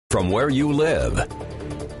from where you live.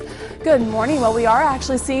 Good morning. Well, we are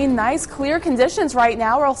actually seeing nice clear conditions right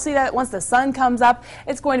now. We'll see that once the sun comes up,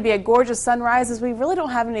 it's going to be a gorgeous sunrise as we really don't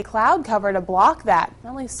have any cloud cover to block that,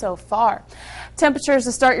 at least so far. Temperatures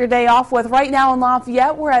to start your day off with right now in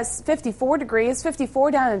Lafayette, we're at 54 degrees,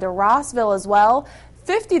 54 down into Rossville as well,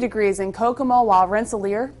 50 degrees in Kokomo, while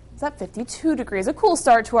Rensselaer is at 52 degrees. A cool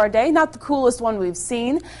start to our day, not the coolest one we've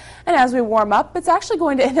seen. And as we warm up, it's actually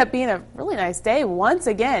going to end up being a really nice day once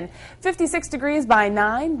again. 56 degrees by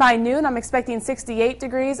 9. By noon, I'm expecting 68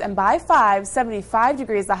 degrees, and by 5, 75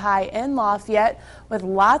 degrees the high in Lafayette with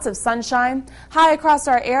lots of sunshine. High across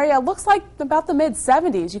our area looks like about the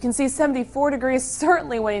mid-70s. You can see 74 degrees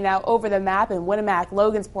certainly winning out over the map in Winnemac,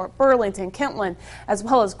 Logansport, Burlington, Kentland, as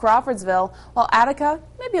well as Crawfordsville, while Attica,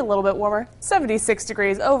 maybe a little bit warmer, 76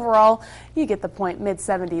 degrees overall. You get the point,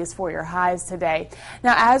 mid-70s for your highs today.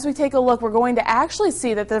 Now, as we take a look, we're going to actually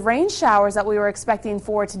see that the rain showers that we were expecting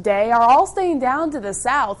for today are all staying down to the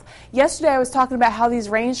south. Yesterday, I was talking about how these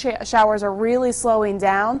rain showers are really slowing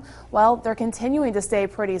down. Well, they're continuing to stay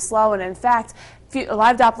pretty slow, and in fact,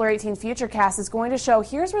 Live Doppler 18 Futurecast is going to show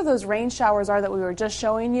here's where those rain showers are that we were just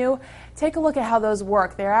showing you. Take a look at how those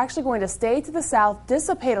work. They're actually going to stay to the south,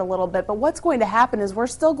 dissipate a little bit, but what's going to happen is we're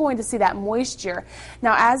still going to see that moisture.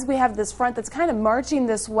 Now, as we have this front that's kind of marching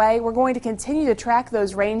this way, we're going to continue to track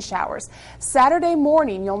those rain showers. Saturday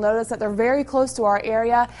morning, you'll notice that they're very close to our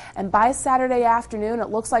area, and by Saturday afternoon, it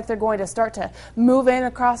looks like they're going to start to move in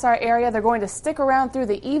across our area. They're going to stick around through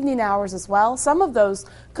the evening hours as well. Some of those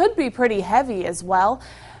could be pretty heavy as well.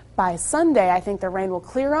 By Sunday, I think the rain will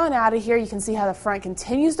clear on out of here. You can see how the front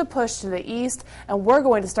continues to push to the east, and we're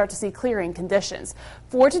going to start to see clearing conditions.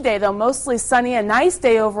 For today, though, mostly sunny, a nice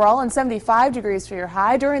day overall, and 75 degrees for your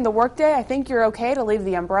high. During the workday, I think you're okay to leave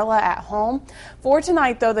the umbrella at home. For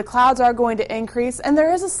tonight, though, the clouds are going to increase, and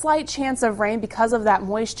there is a slight chance of rain because of that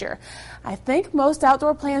moisture. I think most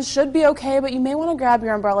outdoor plans should be okay, but you may want to grab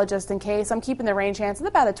your umbrella just in case. I'm keeping the rain chance at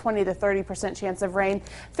about a 20 to 30% chance of rain.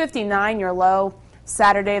 59 your low.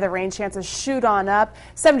 Saturday, the rain chances shoot on up.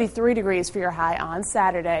 73 degrees for your high on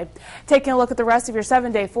Saturday. Taking a look at the rest of your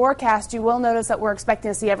 7-day forecast, you will notice that we're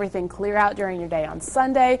expecting to see everything clear out during your day on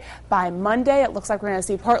Sunday. By Monday, it looks like we're going to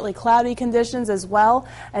see partly cloudy conditions as well.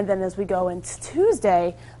 And then as we go into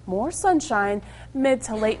Tuesday, more sunshine. Mid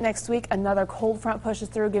to late next week, another cold front pushes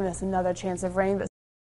through, giving us another chance of rain. But